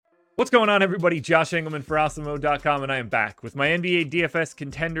What's going on, everybody? Josh Engelman for Awesemo.com, and I am back with my NBA DFS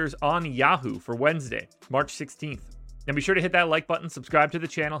contenders on Yahoo for Wednesday, March 16th. Now be sure to hit that like button, subscribe to the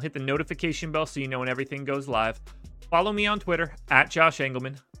channel, hit the notification bell so you know when everything goes live. Follow me on Twitter, @Josh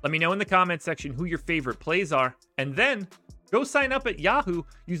Engelman. Let me know in the comment section who your favorite plays are, and then go sign up at Yahoo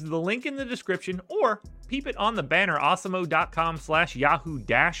using the link in the description or peep it on the banner,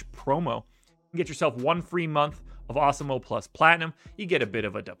 awesemo.com/Yahoo-promo. You can get yourself one free month of Awesemo Plus Platinum. You get a bit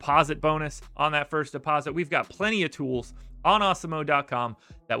of a deposit bonus on that first deposit. We've got plenty of tools on Awesemo.com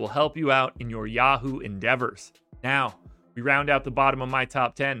that will help you out in your Yahoo endeavors. Now, we round out the bottom of my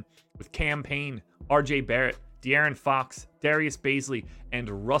top 10 with Cam Payne, RJ Barrett, De'Aaron Fox, Darius Bazley,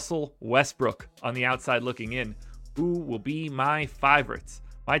 and Russell Westbrook on the outside looking in. Who will be my favorites?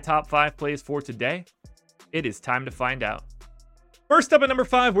 My top 5 plays for today? It is time to find out. First up at number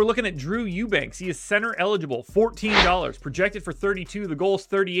 5, we're looking at Drew Eubanks. He is center eligible, $14, projected for 32. The goal is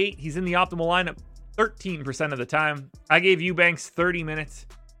 38. He's in the optimal lineup 13% of the time. I gave Eubanks 30 minutes,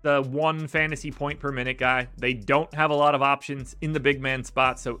 the 1 fantasy point per minute guy. They don't have a lot of options in the big man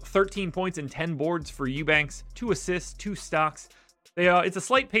spot, so 13 points and 10 boards for Eubanks, 2 assists, 2 stocks. It's a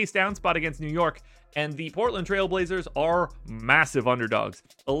slight pace down spot against New York, and the Portland Trailblazers are massive underdogs.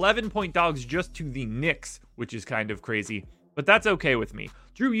 11-point dogs just to the Knicks, which is kind of crazy. But that's okay with me.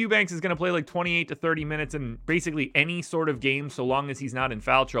 Drew Eubanks is going to play like 28 to 30 minutes in basically any sort of game so long as he's not in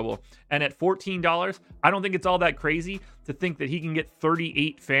foul trouble. And at $14, I don't think it's all that crazy to think that he can get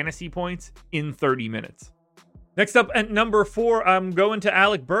 38 fantasy points in 30 minutes. Next up at number 4, I'm going to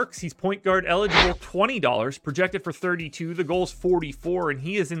Alec Burks. He's point guard eligible, $20, projected for 32. The goal's 44, and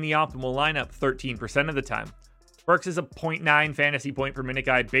he is in the optimal lineup 13% of the time. Burks is a 0.9 fantasy point per minute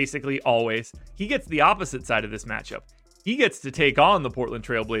guy basically always. He gets the opposite side of this matchup. He gets to take on the Portland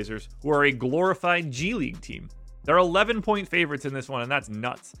Trailblazers, who are a glorified G League team. They're 11-point favorites in this one, and that's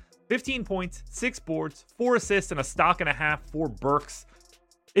nuts. 15 points, 6 boards, 4 assists, and a stock and a half for Burks.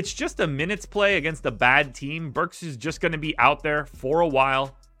 It's just a minutes play against a bad team. Burks is just going to be out there for a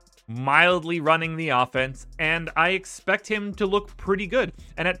while, mildly running the offense, and I expect him to look pretty good.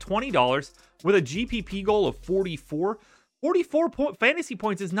 And at $20, with a GPP goal of 44 fantasy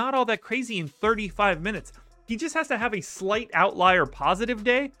points is not all that crazy in 35 minutes. He just has to have a slight outlier positive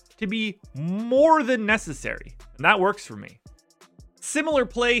day to be more than necessary. And that works for me. Similar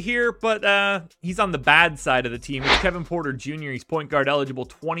play here, but he's on the bad side of the team. It's Kevin Porter Jr. He's point guard eligible,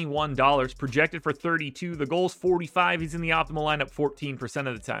 $21, projected for 32. The goal's 45. He's in the optimal lineup 14%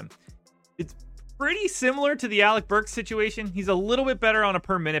 of the time. It's pretty similar to the Alec Burks situation. He's a little bit better on a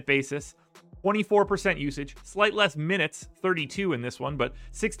per minute basis. 24% usage, slight less minutes, 32 in this one, but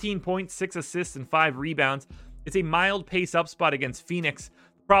 16 points, 6 assists, and 5 rebounds. It's a mild pace up spot against Phoenix.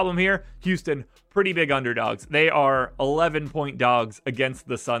 Problem here, Houston, pretty big underdogs. They are 11-point dogs against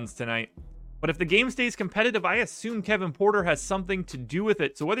the Suns tonight. But if the game stays competitive, I assume Kevin Porter has something to do with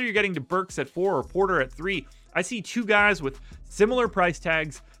it. So whether you're getting to Burks at 4 or Porter at 3, I see 2 guys with similar price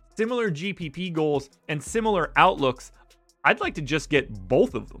tags, similar GPP goals, and similar outlooks. I'd like to just get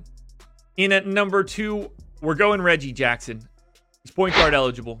both of them. In at number 2, we're going Reggie Jackson. He's point guard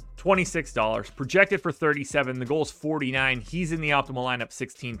eligible, $26, projected for 37. The goal is 49. He's in the optimal lineup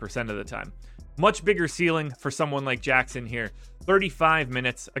 16% of the time. Much bigger ceiling for someone like Jackson here. 35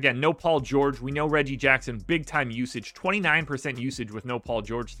 minutes. Again, no Paul George. We know Reggie Jackson, big time usage, 29% usage with no Paul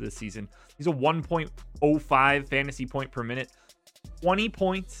George this season. He's a 1.05 fantasy point per minute, 20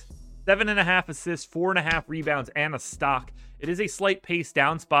 points, 7.5 assists, 4.5 rebounds, and a stock. It is a slight pace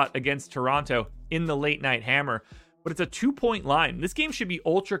down spot against Toronto in the late night hammer, but it's a 2-point line. This game should be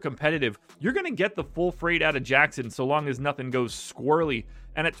ultra competitive. You're going to get the full freight out of Jackson so long as nothing goes squirrely.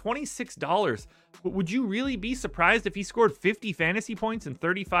 And at $26, would you really be surprised if he scored 50 fantasy points in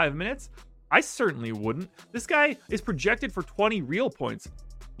 35 minutes? I certainly wouldn't. This guy is projected for 20 real points.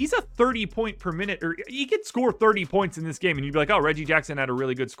 He's a 30-point per minute, or he could score 30 points in this game, and you'd be like, oh, Reggie Jackson had a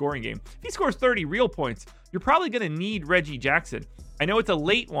really good scoring game. If he scores 30 real points, you're probably going to need Reggie Jackson. I know it's a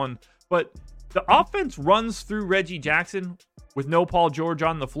late one, but the offense runs through Reggie Jackson with no Paul George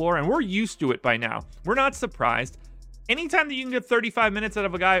on the floor, and we're used to it by now. We're not surprised. Anytime that you can get 35 minutes out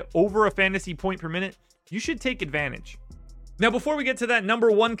of a guy over a fantasy point per minute, you should take advantage. Now, before we get to that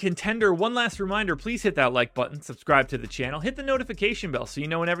number 1 contender, one last reminder, please hit that like button, subscribe to the channel, hit the notification bell so you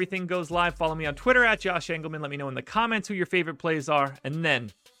know when everything goes live. Follow me on Twitter @Josh Engelman. Let me know in the comments who your favorite plays are. And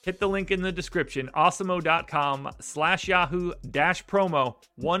then hit the link in the description, awesemo.com/Yahoo-promo,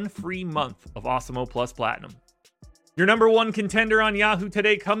 1 free month of Awesemo Plus Platinum. Your number 1 contender on Yahoo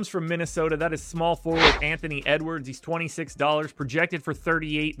today comes from Minnesota. That is small forward Anthony Edwards. He's $26, projected for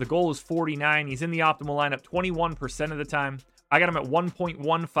 38. The goal is 49. He's in the optimal lineup 21% of the time. I got him at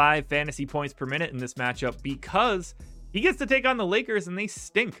 1.15 fantasy points per minute in this matchup because he gets to take on the Lakers and they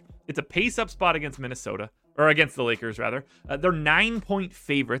stink. It's a pace-up spot against Minnesota, or against the Lakers, rather. They're 9-point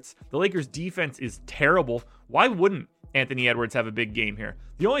favorites. The Lakers' defense is terrible. Why wouldn't Anthony Edwards have a big game here?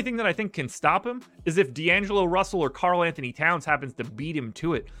 The only thing that I think can stop him is if D'Angelo Russell or Karl Anthony Towns happens to beat him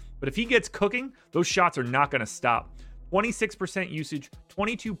to it. But if he gets cooking, those shots are not going to stop. 26% usage,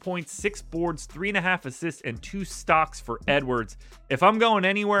 22 points, 6 boards, 3.5 assists, and 2 stocks for Edwards. If I'm going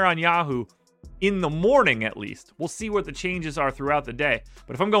anywhere on Yahoo, in the morning at least, we'll see what the changes are throughout the day.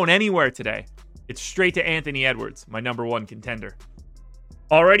 But if I'm going anywhere today, it's straight to Anthony Edwards, my number one contender.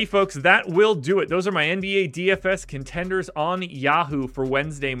 Alrighty, folks, that will do it. Those are my NBA DFS contenders on Yahoo for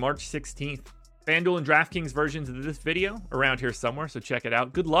Wednesday, March 16th. FanDuel and DraftKings versions of this video around here somewhere, so check it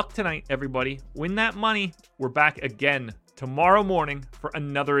out. Good luck tonight, everybody. Win that money. We're back again tomorrow morning for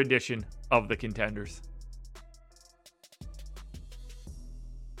another edition of the Contenders.